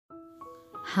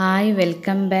Hi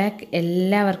welcome back.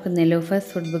 എല്ലാവർക്കും നെലൂഫേഴ്സ്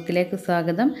food ബുക്കിലേക്ക്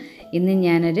സ്വാഗതം. ഇന്ന്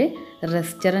ഞാനൊരു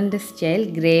റെസ്റ്റോറൻറ്റ് സ്റ്റൈൽ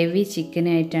ഗ്രേവി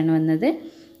ചിക്കനായിട്ടാണ് വന്നത്.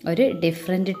 ഒരു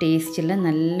ഡിഫറെൻറ്റ് ടേസ്റ്റുള്ള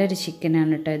നല്ലൊരു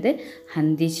ചിക്കനാണ് കേട്ടോ ഇത്,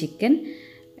 ഹന്തി ചിക്കൻ.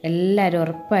 എല്ലാവരും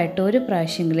ഉറപ്പായിട്ടും ഒരു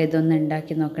പ്രാവശ്യമെങ്കിലും ഇതൊന്ന്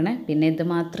ഉണ്ടാക്കി നോക്കണേ. പിന്നെ ഇത്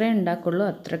മാത്രമേ ഉണ്ടാക്കുള്ളൂ,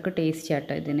 അത്രയ്ക്ക് ടേസ്റ്റ്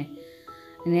ആട്ടോ ഇതിന്.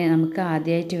 പിന്നെ നമുക്ക്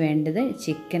ആദ്യമായിട്ട് വേണ്ടത്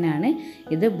ചിക്കനാണ്.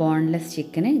 ഇത് ബോൺലെസ്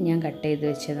ചിക്കന് ഞാൻ കട്ട് ചെയ്ത്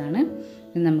വെച്ചതാണ്.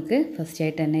 നമുക്ക്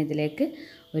ഫസ്റ്റായിട്ട് തന്നെ ഇതിലേക്ക്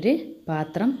ഒരു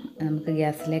പാത്രം നമുക്ക്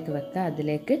ഗ്യാസിലേക്ക് വെക്കാം.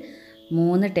 അതിലേക്ക്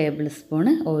 3 ടേബിൾ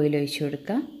സ്പൂണ് ഓയിൽ ഒഴിച്ച്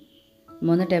കൊടുക്കാം.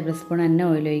 3 ടേബിൾ സ്പൂൺ തന്നെ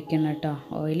ഓയിൽ ഒഴിക്കണം കേട്ടോ,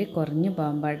 ഓയിൽ കുറഞ്ഞു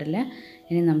പോകാൻ പാടില്ല.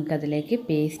 ഇനി നമുക്കതിലേക്ക്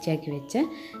പേസ്റ്റാക്കി വെച്ച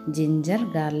ജിഞ്ചർ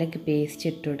ഗാർലിക് പേസ്റ്റ്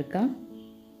ഇട്ട് കൊടുക്കാം.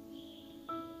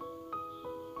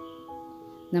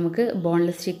 നമുക്ക്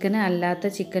ബോൺലെസ് ചിക്കൻ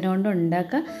അല്ലാത്ത ചിക്കൻ കൊണ്ട്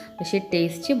ഉണ്ടാക്കാം, പക്ഷേ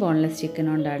ടേസ്റ്റ് ബോൺലെസ് ചിക്കൻ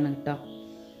കൊണ്ടാണ് കേട്ടോ.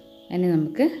 ഇനി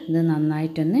നമുക്ക് ഇത്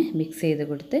നന്നായിട്ടൊന്ന് മിക്സ് ചെയ്ത്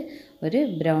കൊടുത്ത് ഒരു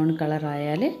ബ്രൗൺ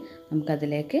കളറായാൽ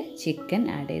നമുക്കതിലേക്ക് ചിക്കൻ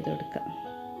ആഡ് ചെയ്ത് കൊടുക്കാം.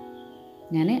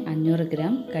 ഞാൻ 500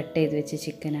 ഗ്രാം കട്ട് ചെയ്ത് വെച്ച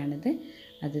ചിക്കനാണിത്,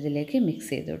 അതിലേക്ക്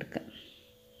മിക്സ് ചെയ്ത് കൊടുക്കാം.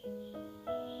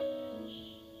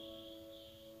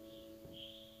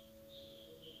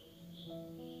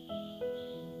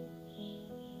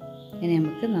 ഇനി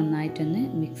നമുക്ക് നന്നായിട്ടൊന്ന്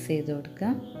മിക്സ് ചെയ്ത്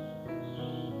കൊടുക്കാം.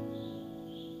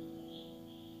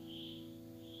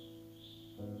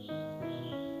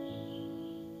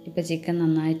 ഇപ്പോൾ ചിക്കൻ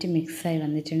നന്നായിട്ട് മിക്സായി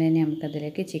വന്നിട്ടുണ്ടെങ്കിൽ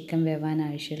നമുക്കതിലേക്ക് ചിക്കൻ വേവാൻ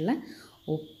ആവശ്യമുള്ള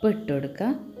ഉപ്പ് ഇട്ട്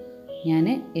കൊടുക്കാം. ഞാൻ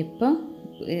ഇപ്പോൾ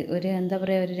ഒരു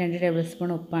 2 ടേബിൾ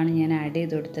സ്പൂൺ ഉപ്പാണ് ഞാൻ ആഡ്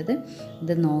ചെയ്ത് കൊടുത്തത്.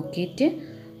 ഇത് നോക്കിയിട്ട്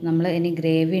നമ്മൾ ഇനി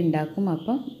ഗ്രേവി ഉണ്ടാക്കും,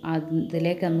 അപ്പം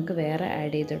അതിലേക്ക് നമുക്ക് വേറെ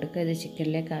ആഡ് ചെയ്ത് കൊടുക്കുക. ഇത്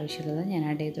ചിക്കനിലേക്ക് ആവശ്യമുള്ളത് ഞാൻ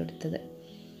ആഡ് ചെയ്ത് കൊടുത്തത്.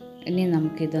 ഇനി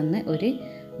നമുക്കിതൊന്ന് ഒരു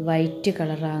വൈറ്റ്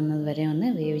കളറാകുന്നത് വരെ ഒന്ന്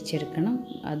വേവിച്ചെടുക്കണം.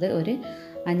 അത് ഒരു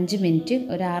 5 മിനിറ്റ്,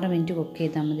 ഒരു 6 മിനിറ്റ് കുക്ക്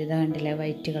ചെയ്താൽ മതി. ഇതാ കണ്ടില്ലേ,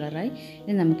 വൈറ്റ് കളറായി.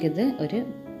 ഇനി നമുക്കിത് ഒരു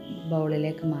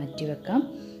ബൗളിലേക്ക് മാറ്റി വെക്കാം.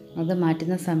 അത്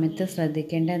മാറ്റുന്ന സമയത്ത്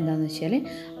ശ്രദ്ധിക്കേണ്ടത് എന്താണെന്ന് വെച്ചാൽ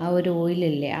ആ ഒരു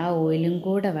ഓയിലില്ലേ, ആ ഓയിലും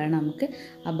കൂടെ വേണം നമുക്ക്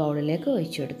ആ ബൗളിലേക്ക്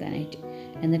ഒഴിച്ചു കൊടുക്കാനായിട്ട്.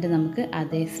 എന്നിട്ട് നമുക്ക്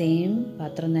അതേ സെയിം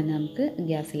പാത്രം തന്നെ നമുക്ക്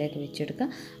ഗ്യാസിലേക്ക് വെച്ചെടുക്കാം.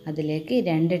 അതിലേക്ക്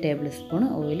 2 ടേബിൾ സ്പൂൺ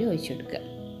ഓയിൽ ഒഴിച്ചു കൊടുക്കുക.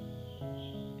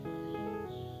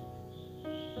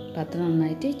 പാത്രം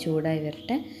നന്നായിട്ട് ചൂടായി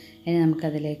വരട്ടെ. ഇനി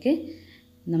നമുക്കതിലേക്ക്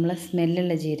നമ്മളെ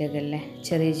സ്മെല്ലുള്ള ജീരകമല്ലേ,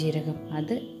 ചെറിയ ജീരകം,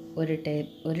 അത്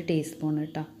ഒരു ടീസ്പൂൺ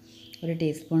കേട്ടോ, 1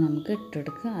 ടീസ്പൂൺ നമുക്ക് ഇട്ട്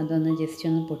കൊടുക്കുക. അതൊന്ന് ജസ്റ്റ്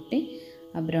ഒന്ന് പൊട്ടി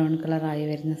ആ ബ്രൗൺ കളറായി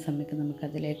വരുന്ന സമയത്ത്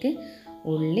നമുക്കതിലേക്ക്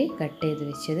ഉള്ളി കട്ട് ചെയ്ത്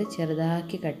വെച്ചത്,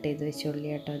 ചെറുതാക്കി കട്ട് ചെയ്ത് വെച്ച ഉള്ളി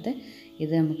കേട്ടോ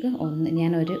ഇത് നമുക്ക്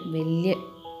ഞാനൊരു വലിയ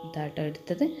ഇതാട്ടോ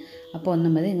എടുത്തത്, അപ്പോൾ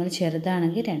 1 മതി. നിങ്ങൾ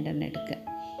ചെറുതാണെങ്കിൽ 2 എടുക്കുക.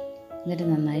 എന്നിട്ട്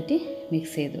നന്നായിട്ട്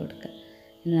മിക്സ് ചെയ്ത് കൊടുക്കുക.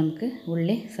 ഇനി നമുക്ക്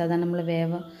ഉള്ളി സാധാരണ നമ്മൾ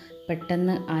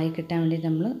പെട്ടെന്ന് ആയി കിട്ടാൻ വേണ്ടി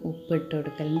നമ്മൾ ഉപ്പ് ഇട്ട്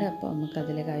കൊടുക്കലുണ്ട്. അപ്പോൾ നമുക്ക്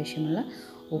അതിലേക്ക് ആവശ്യമുള്ള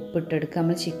ഉപ്പിട്ട് കൊടുക്കുക.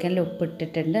 നമ്മൾ ചിക്കനിൽ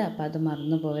ഉപ്പിട്ടിട്ടുണ്ട്, അപ്പോൾ അത്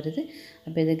മറന്നു പോകരുത്.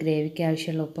 അപ്പോൾ ഇത് ഗ്രേവിക്ക്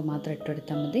ആവശ്യമുള്ള ഉപ്പ് മാത്രം ഇട്ട്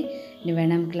കൊടുത്താൽ മതി. ഇനി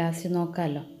വേണം നമുക്ക് ലാസ്റ്റ്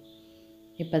നോക്കാമല്ലോ.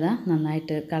 ഇപ്പോൾ ദാ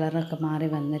നന്നായിട്ട് കളറൊക്കെ മാറി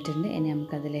വന്നിട്ടുണ്ട്. ഇനി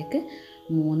നമുക്കതിലേക്ക്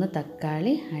 3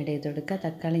 തക്കാളി ആഡ് ചെയ്ത് കൊടുക്കുക.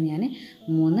 തക്കാളി ഞാൻ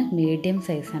 3 മീഡിയം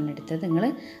സൈസാണ് എടുത്തത്. നിങ്ങൾ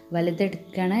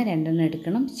വലുതെടുക്കുകയാണെങ്കിൽ 2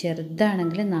 എടുക്കണം,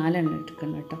 ചെറുതാണെങ്കിൽ 4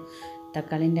 എടുക്കണം കേട്ടോ.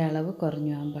 തക്കാളിൻ്റെ അളവ്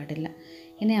കുറഞ്ഞു പോകാൻ പാടില്ല.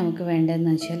 ഇനി നമുക്ക്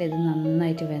വേണ്ടതെന്ന് വെച്ചാൽ ഇത്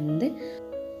നന്നായിട്ട് വെന്ത്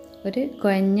ഒരു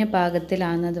കുഴഞ്ഞ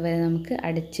പാകത്തിലാകുന്നത് വരെ നമുക്ക്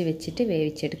അടച്ച് വെച്ചിട്ട്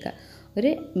വേവിച്ചെടുക്കുക.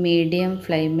 ഒരു മീഡിയം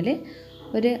ഫ്ലെയിമിൽ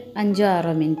ഒരു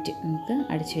 5-6 മിനിറ്റ് നമുക്ക്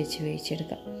അടച്ച് വെച്ച്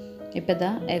വേവിച്ചെടുക്കാം. ഇപ്പോൾ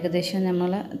ഇതാ ഏകദേശം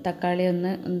നമ്മൾ തക്കാളി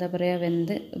ഒന്ന്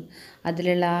വെന്ത്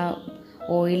അതിലുള്ള ആ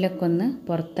ഓയിലൊക്കെ ഒന്ന്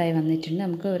പുറത്തായി വന്നിട്ടുണ്ട്.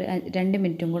 നമുക്ക് ഒരു 2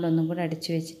 മിനിറ്റും കൂടെ ഒന്നും കൂടെ അടച്ച്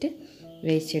വെച്ചിട്ട്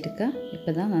വേവിച്ചെടുക്കുക.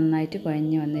 ഇപ്പോൾ ഇതാ നന്നായിട്ട്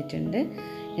കുഴഞ്ഞ് വന്നിട്ടുണ്ട്.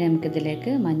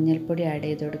 നമുക്കിതിലേക്ക് മഞ്ഞൾപ്പൊടി ആഡ്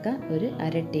ചെയ്ത് കൊടുക്കാം. ഒരു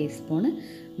 1/2 ടീസ്പൂണ്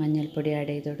മഞ്ഞൾപ്പൊടി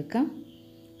ആഡ് ചെയ്ത് കൊടുക്കാം.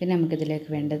 പിന്നെ നമുക്കിതിലേക്ക്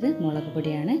വേണ്ടത് മുളക്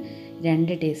പൊടിയാണ്,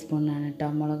 2 ടീസ്പൂണാണ് കേട്ടോ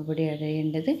മുളക് പൊടി ആഡ്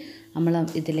ചെയ്യേണ്ടത്. നമ്മൾ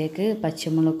ഇതിലേക്ക്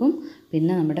പച്ചമുളകും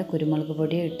പിന്നെ നമ്മുടെ കുരുമുളക്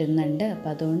പൊടിയും ഇട്ടുന്നുണ്ട്,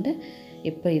 അപ്പോൾ അതുകൊണ്ട്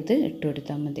ഇപ്പോൾ ഇത് ഇട്ട്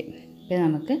കൊടുത്താൽ മതി. പിന്നെ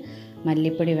നമുക്ക്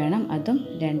മല്ലിപ്പൊടി വേണം, അതും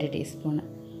 2 ടീസ്പൂണ്,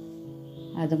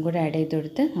 അതും കൂടെ ആഡ് ചെയ്ത്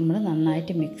കൊടുത്ത് നമ്മൾ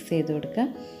നന്നായിട്ട് മിക്സ് ചെയ്ത് കൊടുക്കുക.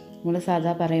 നമ്മൾ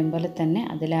സാധാ പറയും പോലെ തന്നെ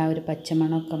അതിൽ ആ ഒരു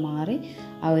പച്ചമണമൊക്കെ മാറി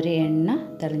ആ ഒരു എണ്ണ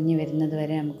തെളിഞ്ഞ് വരുന്നത്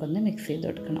വരെ നമുക്കൊന്ന് മിക്സ് ചെയ്ത്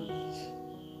കൊടുക്കണം.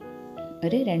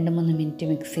 ഒരു 2-3 മിനിറ്റ്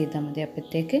മിക്സ് ചെയ്താൽ മതി,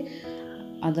 അപ്പോഴത്തേക്ക്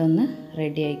അതൊന്ന്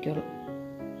റെഡി ആയിക്കോളും.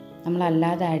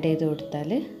 നമ്മളല്ലാതെ ആഡ് ചെയ്ത്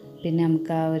കൊടുത്താൽ പിന്നെ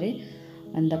നമുക്ക് ആ ഒരു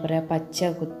പച്ച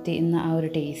കുത്തി എന്ന ആ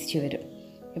ഒരു ടേസ്റ്റ് വരും.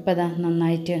 ഇപ്പോൾ അതാ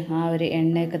നന്നായിട്ട് ആ ഒരു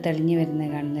എണ്ണയൊക്കെ തെളിഞ്ഞ്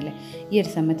വരുന്നത് കാണുന്നില്ലേ. ഈ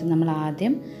ഒരു സമയത്ത് നമ്മൾ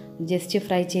ആദ്യം ജസ്റ്റ്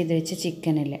ഫ്രൈ ചെയ്ത് വെച്ച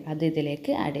ചിക്കനല്ലേ, അത്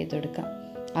ഇതിലേക്ക് ആഡ് ചെയ്ത് കൊടുക്കാം.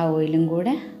 ആ ഓയിലും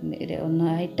കൂടെ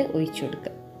ഒന്നായിട്ട് ഒഴിച്ചു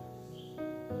കൊടുക്കുക.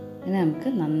 ഇനി നമുക്ക്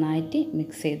നന്നായിട്ട്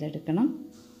മിക്സ് ചെയ്തെടുക്കണം.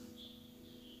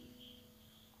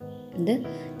 ഇത്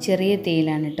ചെറിയ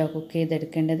തീയിലാണ് കേട്ടോ കുക്ക്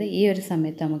ചെയ്തെടുക്കേണ്ടത്. ഈ ഒരു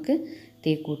സമയത്ത് നമുക്ക്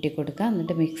തീ കൂട്ടി കൊടുക്കാം.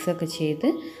 എന്നിട്ട് മിക്സൊക്കെ ചെയ്ത്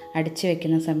അടിച്ച്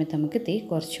വെക്കുന്ന സമയത്ത് നമുക്ക് തീ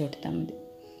കുറച്ച് കൊടുത്താൽ മതി.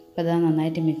 അപ്പോൾ അത്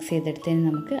നന്നായിട്ട് മിക്സ് ചെയ്തെടുത്തതിന്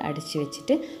നമുക്ക് അടിച്ച്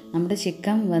വെച്ചിട്ട് നമ്മുടെ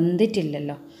ചിക്കൻ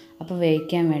വെന്തിട്ടില്ലല്ലോ, അപ്പോൾ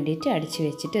വേവിക്കാൻ വേണ്ടിയിട്ട് അടിച്ച്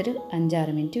വെച്ചിട്ട് ഒരു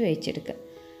 5-6 മിനിറ്റ് വേവിച്ചെടുക്കുക.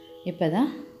 ഇപ്പോൾ അതാ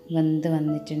വെന്ത്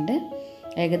വന്നിട്ടുണ്ട്,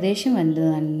 ഏകദേശം വെന്ത്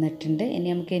വന്നിട്ടുണ്ട്.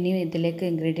 ഇനി ഇതിലേക്ക്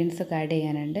ഇൻഗ്രീഡിയൻസ് ഒക്കെ ആഡ്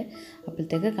ചെയ്യാനുണ്ട്.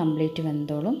 അപ്പോഴത്തേക്ക് കംപ്ലീറ്റ്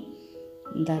വെന്തോളും.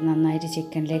 എന്താ നന്നായിട്ട്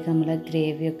ചിക്കനിലേക്ക് നമ്മൾ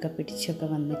ഗ്രേവിയൊക്കെ പിടിച്ചൊക്കെ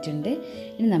വന്നിട്ടുണ്ട്.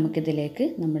 ഇനി നമുക്കിതിലേക്ക്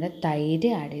നമ്മുടെ തൈര്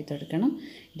ആഡ് ചെയ്ത് കൊടുക്കണം.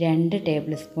 2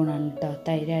 ടേബിൾ സ്പൂണാണ് കേട്ടോ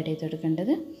തൈര് ആഡ് ചെയ്ത്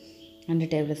കൊടുക്കേണ്ടത്. 2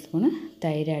 ടേബിൾ സ്പൂണ്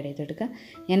തൈര് ആഡ് ചെയ്ത് കൊടുക്കുക.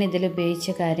 ഞാൻ ഇതിൽ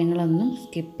ഉപയോഗിച്ച കാര്യങ്ങളൊന്നും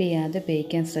സ്കിപ്പ് ചെയ്യാതെ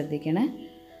ഉപയോഗിക്കാൻ ശ്രദ്ധിക്കണേ.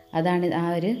 അതാണ് ആ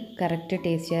ഒരു കറക്റ്റ്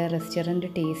ടേസ്റ്റ്, ആ റെസ്റ്റോറൻറ്റ്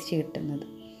ടേസ്റ്റ് കിട്ടുന്നത്.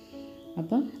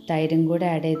 അപ്പം തൈരും കൂടെ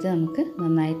ആഡ് ചെയ്ത് നമുക്ക്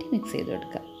നന്നായിട്ട് മിക്സ് ചെയ്ത്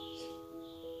കൊടുക്കാം.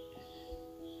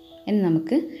 ഇനി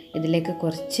നമുക്ക് ഇതിലേക്ക്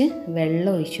കുറച്ച്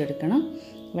വെള്ളം ഒഴിച്ചു കൊടുക്കണം.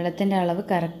 വെള്ളത്തിൻ്റെ അളവ്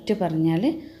കറക്റ്റ് പറഞ്ഞാൽ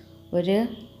ഒരു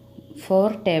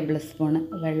 4 ടേബിൾ സ്പൂൺ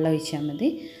വെള്ളം ഒഴിച്ചാൽ മതി.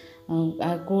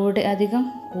 അധികം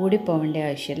കൂടിപ്പോവേണ്ട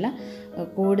ആവശ്യമില്ല.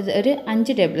 ഒരു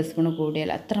 5 ടേബിൾ സ്പൂൺ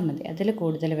കൂടിയാൽ അത്ര മതി, അതിൽ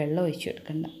കൂടുതൽ വെള്ളം ഒഴിച്ചു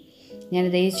കൊടുക്കണ്ട.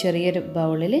 ഞാനിത് ഈ ചെറിയൊരു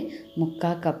ബൗളിൽ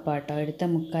 3/4 കപ്പാട്ടോ എടുത്ത,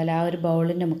 ആ ഒരു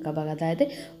ബൗളിൻ്റെ 3/4 ഭാഗം, അതായത്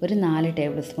ഒരു 4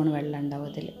 ടേബിൾ സ്പൂൺ വെള്ളം ഉണ്ടാവും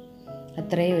അതിൽ.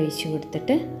 അത്രയും ഒഴിച്ച്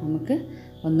കൊടുത്തിട്ട് നമുക്ക്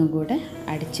ഒന്നും കൂടെ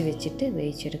അടിച്ച് വെച്ചിട്ട്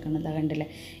വേവിച്ചെടുക്കണം. കണ്ടില്ലേ,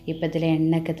 ഇപ്പം ഇതിൽ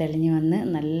എണ്ണയൊക്കെ തെളിഞ്ഞ് വന്ന്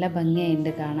നല്ല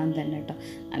ഭംഗിയായിട്ടുണ്ട് കാണാൻ തന്നെ കേട്ടോ.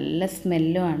 നല്ല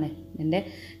സ്മെല്ലുമാണ്, എൻ്റെ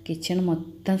കിച്ചൺ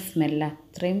മൊത്തം സ്മെല്ലാണ്,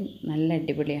 അത്രയും നല്ല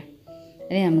അടിപൊളിയാണ്.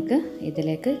 ഇനി നമുക്ക്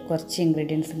ഇതിലേക്ക് കുറച്ച്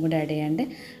ഇൻഗ്രീഡിയൻസും കൂടി ആഡ് ചെയ്യാണ്ട്.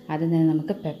 ആദ്യം തന്നെ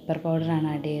നമുക്ക് പെപ്പർ പൗഡറാണ്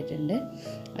ആഡ് ചെയ്തിട്ടുണ്ട്.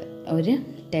 1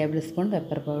 ടേബിൾ സ്പൂൺ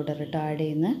പെപ്പർ പൗഡർ കേട്ടോ ആഡ്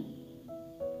ചെയ്യുന്നത്.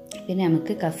 പിന്നെ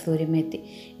നമുക്ക് കസൂരി മേത്തി,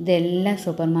 ഇതെല്ലാം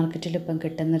സൂപ്പർ മാർക്കറ്റിൽ ഇപ്പം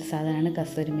കിട്ടുന്നൊരു സാധനമാണ്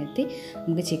കസൂരി മേത്തി.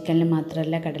 നമുക്ക് ചിക്കനിൽ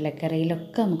മാത്രമല്ല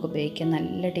കടലക്കറിയിലൊക്കെ നമുക്ക് ഉപയോഗിക്കാം,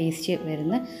 നല്ല ടേസ്റ്റ്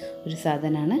വരുന്ന ഒരു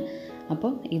സാധനമാണ്.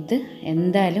 അപ്പം ഇത്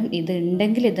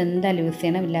ഉണ്ടെങ്കിൽ ഇതെന്തായാലും യൂസ്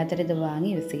ചെയ്യണം, ഇല്ലാത്തൊരു ഇത് വാങ്ങി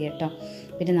യൂസ് ചെയ്യാം കേട്ടോ.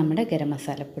 പിന്നെ നമ്മുടെ ഗരം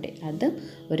മസാലപ്പൊടി, അത്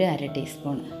ഒരു 1/2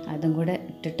 ടീസ്പൂൺ, അതും കൂടെ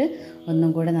ഇട്ടിട്ട് ഒന്നും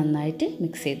കൂടെ നന്നായിട്ട്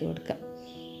മിക്സ് ചെയ്ത് കൊടുക്കാം.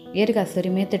 ഈ ഒരു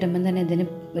കസൂരി മേത്തി ഇടുമ്പം തന്നെ ഇതിന്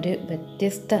ഒരു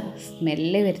വ്യത്യസ്ത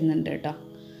സ്മെല്ല് വരുന്നുണ്ട് കേട്ടോ.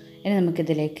 ഇനി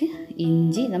നമുക്കിതിലേക്ക്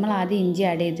ഇഞ്ചി, നമ്മൾ ആദ്യം ഇഞ്ചി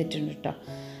ആഡ് ചെയ്തിട്ടുണ്ട് കേട്ടോ.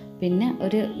 പിന്നെ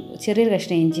ഒരു ചെറിയൊരു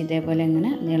കഷ്ണം ഇഞ്ചി ഇതേപോലെ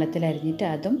ഇങ്ങനെ നീളത്തിൽ അരിഞ്ഞിട്ട്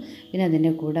അതും, പിന്നെ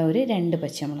അതിൻ്റെ കൂടെ ഒരു 2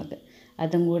 പച്ചമുളക്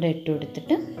അതും കൂടെ ഇട്ട്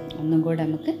കൊടുത്തിട്ട് ഒന്നും കൂടെ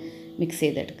നമുക്ക് മിക്സ്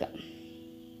ചെയ്തെടുക്കാം.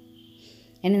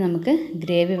 ഇനി നമുക്ക്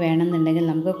ഗ്രേവി വേണമെന്നുണ്ടെങ്കിൽ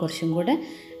നമുക്ക് കുറച്ചും കൂടെ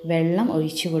വെള്ളം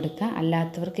ഒഴിച്ച് കൊടുക്കാം.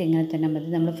 അല്ലാത്തവർക്ക് ഇങ്ങനെ തന്നെ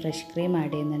മതി. നമ്മൾ ഫ്രഷ് ക്രീം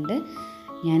ആഡ് ചെയ്യുന്നുണ്ട്.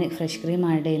 ഞാൻ ഫ്രഷ് ക്രീം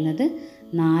ആഡ് ചെയ്യുന്നത്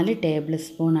 4 ടേബിൾ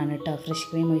സ്പൂണാണ് കേട്ടോ. Fresh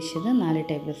cream ഒഴിച്ചത് 4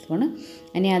 table spoon.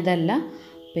 ഇനി അതല്ല,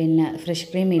 പിന്നെ ഫ്രഷ്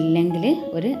ക്രീം ഇല്ലെങ്കിൽ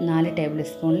ഒരു 4 ടേബിൾ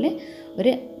സ്പൂണിൽ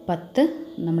ഒരു 10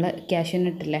 നമ്മൾ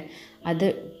കാഷ്യൂനട്ടില്ലേ, അത്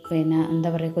പിന്നെ എന്താ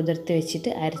പറയുക കുതിർത്ത് വെച്ചിട്ട്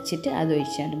അരച്ചിട്ട് അത്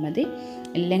ഒഴിച്ചാൽ മതി.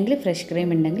 ഇല്ലെങ്കിൽ ഫ്രഷ് ക്രീം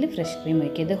ഉണ്ടെങ്കിൽ ഫ്രഷ് ക്രീം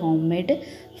ഒഴിക്കുക. ഇത് ഹോം മെയ്ഡ്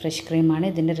ഫ്രഷ് ക്രീമാണ്.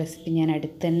 ഇതിൻ്റെ റെസിപ്പി ഞാൻ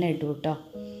അടുത്ത് തന്നെ ഇടും കേട്ടോ.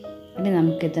 ഇനി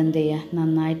നമുക്കിതെന്ത് ചെയ്യാം,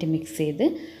 നന്നായിട്ട് മിക്സ് ചെയ്ത്,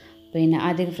 പിന്നെ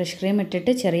ആദ്യം ഫ്രഷ് ക്രീം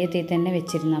ഇട്ടിട്ട് ചെറിയ തീ തന്നെ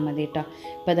വെച്ചിരുന്നാൽ മതി കേട്ടോ.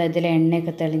 ഇപ്പോൾ അത് അതിൽ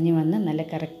എണ്ണയൊക്കെ തെളിഞ്ഞ് വന്ന് നല്ല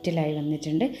കറക്റ്റിലായി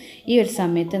വന്നിട്ടുണ്ട്. ഈ ഒരു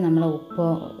സമയത്ത് നമ്മൾ ഉപ്പോ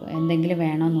എന്തെങ്കിലും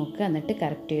വേണോ നോക്കുക, എന്നിട്ട്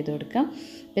കറക്റ്റ് ചെയ്ത് കൊടുക്കാം.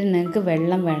 പിന്നെ നിങ്ങൾക്ക്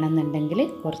വെള്ളം വേണമെന്നുണ്ടെങ്കിൽ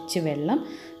കുറച്ച് വെള്ളം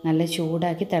നല്ല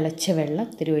ചൂടാക്കി തിളച്ച വെള്ളം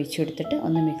ഇത്തിരി ഒഴിച്ചു കൊടുത്തിട്ട്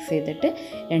ഒന്ന് മിക്സ് ചെയ്തിട്ട്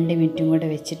 2 മിനിറ്റും കൂടെ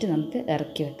വെച്ചിട്ട് നമുക്ക്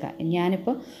ഇറക്കി വെക്കാം.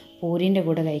 ഞാനിപ്പോൾ പൂരീൻ്റെ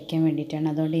കൂടെ കഴിക്കാൻ വേണ്ടിയിട്ടാണ്,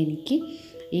 അതുകൊണ്ട് എനിക്ക്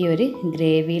ഈ ഒരു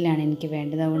ഗ്രേവിയിലാണ് എനിക്ക്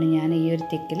വേണ്ടത്. അതുകൊണ്ട് ഞാൻ ഈ ഒരു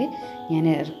തിക്കിൽ ഞാൻ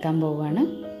ഇറക്കാൻ പോവുകയാണ്.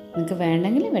 നിങ്ങൾക്ക്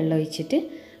വേണമെങ്കിൽ വെള്ളം ഒഴിച്ചിട്ട്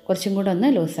കുറച്ചും കൂടെ ഒന്ന്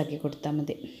ലൂസാക്കി കൊടുത്താൽ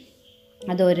മതി.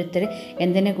 അത് ഓരോരുത്തർ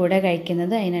എന്തിൻ്റെ കൂടെ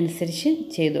കഴിക്കുന്നത് അതിനനുസരിച്ച്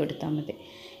ചെയ്ത് കൊടുത്താൽ മതി.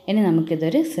 ഇനി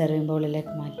നമുക്കിതൊരു സെർവിങ്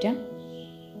ബൗളിലേക്ക് മാറ്റാം.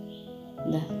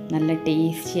 നല്ല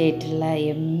ടേസ്റ്റി ആയിട്ടുള്ള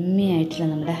യമ്മി ആയിട്ടുള്ള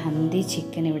നമ്മുടെ ഹന്തി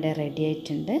ചിക്കൻ ഇവിടെ റെഡി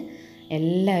ആയിട്ടുണ്ട്.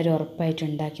 എല്ലാവരും ഉറപ്പായിട്ട്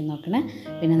ഉണ്ടാക്കി നോക്കണം.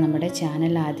 പിന്നെ നമ്മുടെ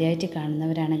ചാനൽ ആദ്യമായിട്ട്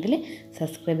കാണുന്നവരാണെങ്കിൽ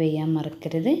സബ്സ്ക്രൈബ് ചെയ്യാൻ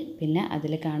മറക്കരുത്. പിന്നെ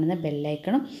അതിൽ കാണുന്ന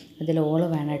ബെല്ലൈക്കണം അതിൽ ഓൾ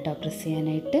വേണം കേട്ടോ പ്രസ്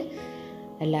ചെയ്യാനായിട്ട്.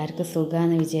 എല്ലാവർക്കും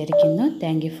സുഖമാണെന്ന് വിചാരിക്കുന്നു.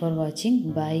 Thank you for watching.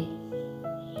 By.